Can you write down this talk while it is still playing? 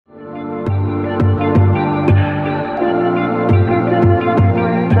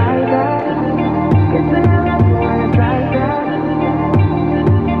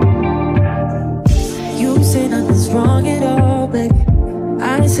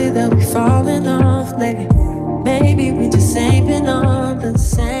say that we're falling off lately. Maybe we just ain't been on the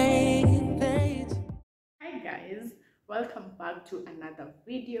same page. Hi guys, welcome back to another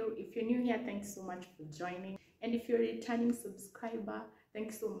video. If you're new here, thanks so much for joining, and if you're a returning subscriber,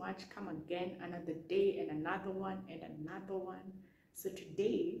 thanks so much. Come again another day and another one and another one. So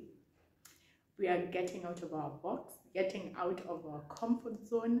today we are getting out of our box, getting out of our comfort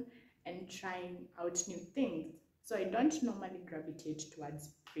zone, and trying out new things. So I don't normally gravitate towards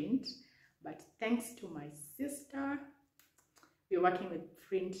print, but thanks to my sister, we're working with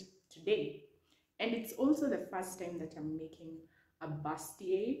print today. And it's also the first time that I'm making a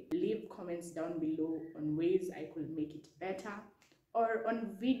bustier. Leave comments down below on ways I could make it better, or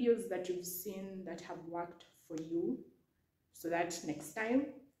on videos that you've seen that have worked for you, so that next time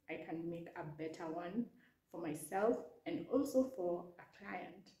I can make a better one for myself and also for a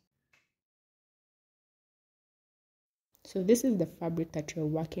client. So this is the fabric that you're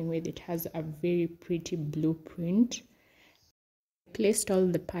working with. It has a very pretty blueprint. Placed all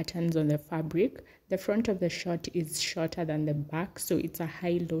the patterns on the fabric. The front of the short is shorter than the back, so it's a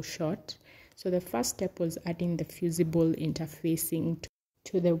high-low short. So the first step was adding the fusible interfacing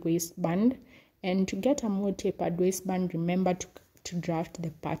to the waistband. And to get a more tapered waistband, remember to draft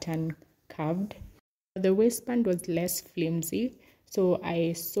the pattern curved. The waistband was less flimsy, so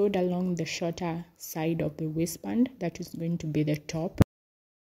I sewed along the shorter side of the waistband. That is going to be the top.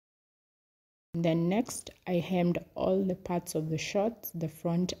 And then next, I hemmed all the parts of the shorts, the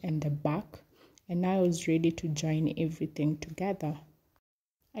front and the back, and now I was ready to join everything together.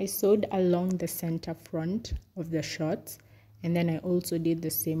 I sewed along the center front of the shorts, and then I also did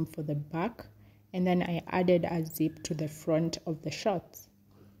the same for the back, and then I added a zip to the front of the shorts.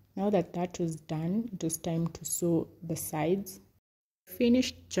 Now that that was done, it was time to sew the sides. I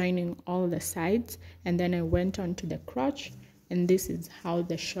finished joining all the sides, and then I went on to the crotch. And this is how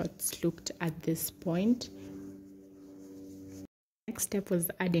the shorts looked at this point. Next step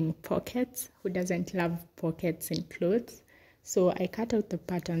was adding pockets. Who doesn't love pockets in clothes? So I cut out the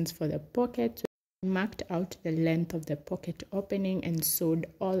patterns for the pockets, marked out the length of the pocket opening, and sewed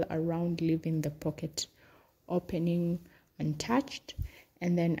all around, leaving the pocket opening untouched.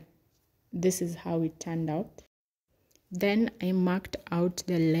 And then this is how it turned out. Then I marked out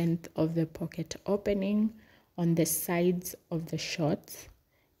the length of the pocket opening on the sides of the shorts,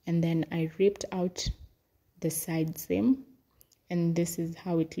 and then I ripped out the side seam, and this is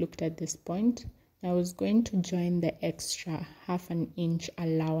how it looked at this point. I was going to join the extra 1/2 inch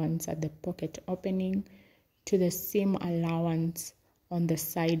allowance at the pocket opening to the seam allowance on the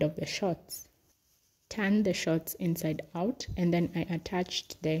side of the shorts. Turn the shorts inside out, and then I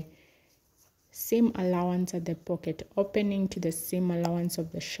attached the seam allowance at the pocket opening to the seam allowance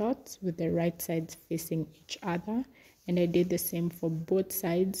of the shorts with the right sides facing each other, and I did the same for both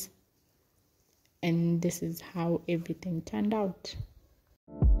sides, and this is how everything turned out.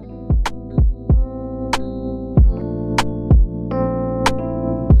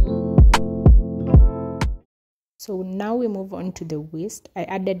 So now we move on to the waist. I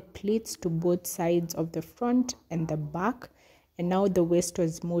added pleats to both sides of the front and the back, and now the waist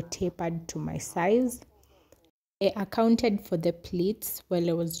was more tapered to my size. I accounted for the pleats while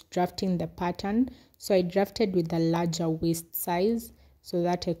I was drafting the pattern, so I drafted with a larger waist size so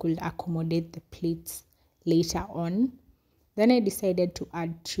that I could accommodate the pleats later on. Then I decided to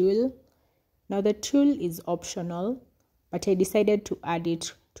add tulle. Now the tulle is optional, but I decided to add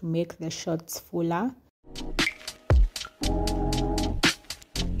it to make the shorts fuller.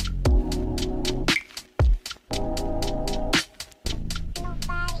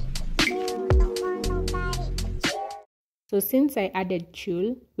 So since I added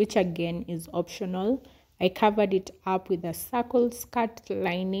tulle, which again is optional, I covered it up with a circle skirt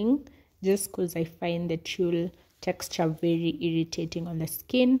lining just because I find the tulle texture very irritating on the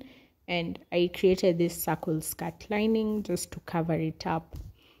skin, and I created this circle skirt lining just to cover it up.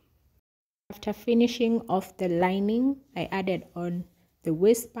 After finishing off the lining, I added on the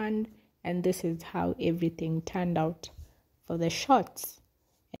waistband, and this is how everything turned out for the shorts.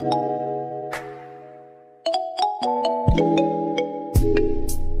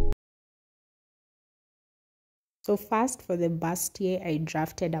 So first for the bustier, I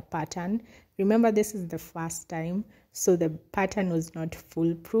drafted a pattern. Remember, this is the first time, so the pattern was not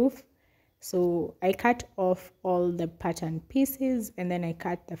foolproof. So I cut off all the pattern pieces, and then I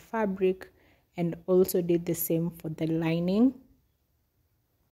cut the fabric and also did the same for the lining.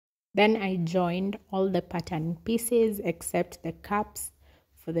 Then I joined all the pattern pieces except the caps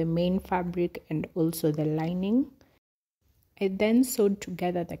for the main fabric and also the lining. I then sewed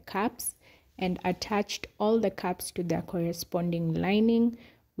together the caps and attached all the caps to their corresponding lining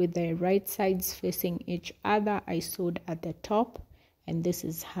with the right sides facing each other. I sewed at the top, and this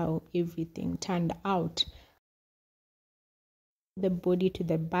is how everything turned out. The body to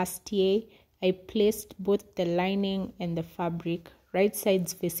the bustier, I placed both the lining and the fabric right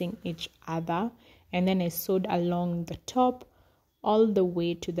sides facing each other, and then I sewed along the top all the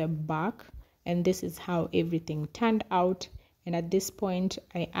way to the back, and this is how everything turned out. And at this point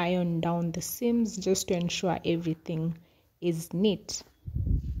I ironed down the seams just to ensure everything is neat.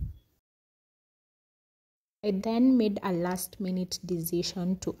 I then made a last minute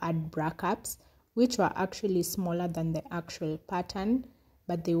decision to add bra caps, which were actually smaller than the actual pattern,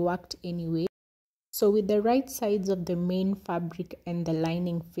 but they worked anyway. So with the right sides of the main fabric and the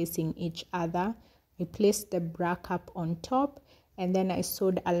lining facing each other, I placed the bra cap on top, and then I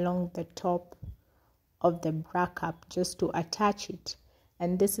sewed along the top of the bra cap just to attach it.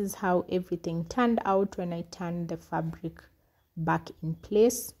 And this is how everything turned out when I turned the fabric back in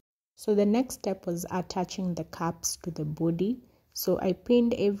place. So the next step was attaching the caps to the body. So I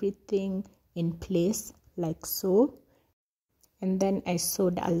pinned everything in place like so, and then I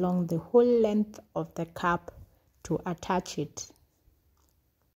sewed along the whole length of the cap to attach it.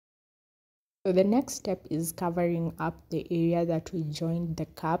 So the next step is covering up the area that we joined the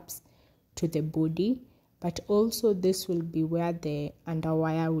caps to the body, but also this will be where the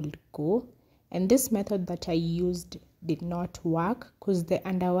underwire will go. And this method that I used did not work because the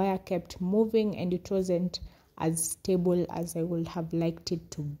underwire kept moving and it wasn't as stable as I would have liked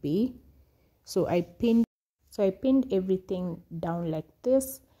it to be. So I pinned everything down like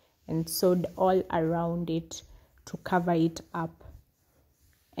this and sewed all around it to cover it up.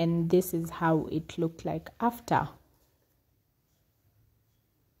 And this is how it looked like after.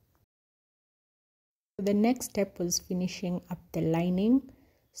 The next step was finishing up the lining.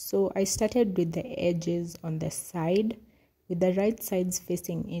 So I started with the edges on the side. With the right sides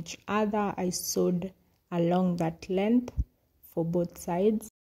facing each other, I sewed along that length for both sides.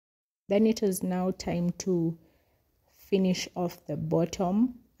 Then it was now time to finish off the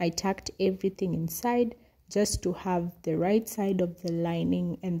bottom. I tucked everything inside just to have the right side of the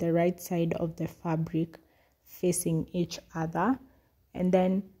lining and the right side of the fabric facing each other. And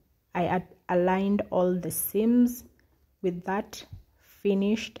then I aligned all the seams. With that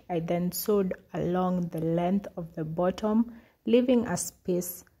finished, I then sewed along the length of the bottom, leaving a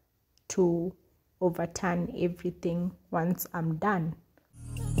space to overturn everything once I'm done.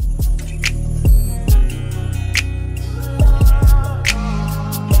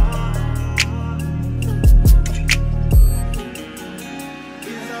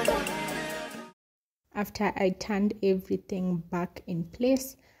 After I turned everything back in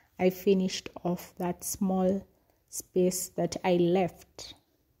place, I finished off that small space that I left.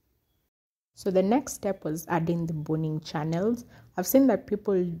 So the next step was adding the boning channels. I've seen that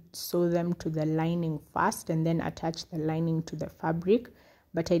people sew them to the lining first and then attach the lining to the fabric,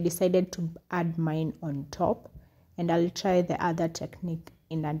 but I decided to add mine on top, and I'll try the other technique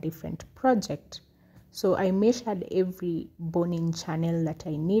in a different project. So I measured every boning channel that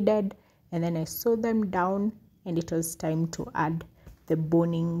I needed, and then I sewed them down, and it was time to add the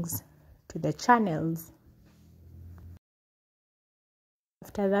bonings to the channels.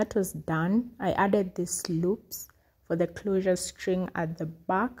 After that was done, I added these loops for the closure string at the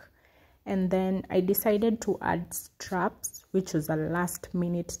back, and then I decided to add straps, which was a last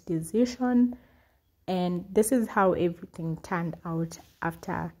minute decision, and this is how everything turned out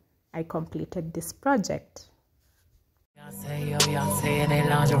after I completed this project. Y'all say they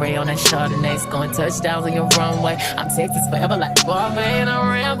lingerie on that Chardonnay, going touchdowns on your runway. I'm Texas forever like Barbie and I'm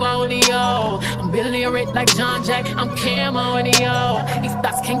Rambo in the yo. I'm Billy Rick like John Jack, I'm Camo in the yo. These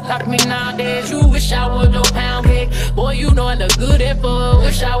thoughts can't lock me nowadays. You wish I was your pound cake. Boy, you know I look good at full.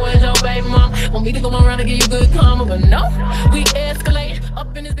 Wish I was your baby mom. Want me to go around and give you good karma, but no, we escalate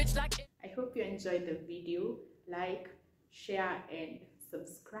up in this bitch like it. I hope you enjoyed the video. Like, share, and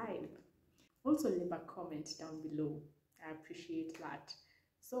subscribe. Also leave a comment down below. I appreciate that.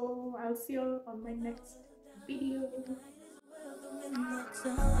 So I'll see you on my next video.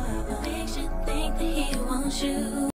 Makes you think that he wants you.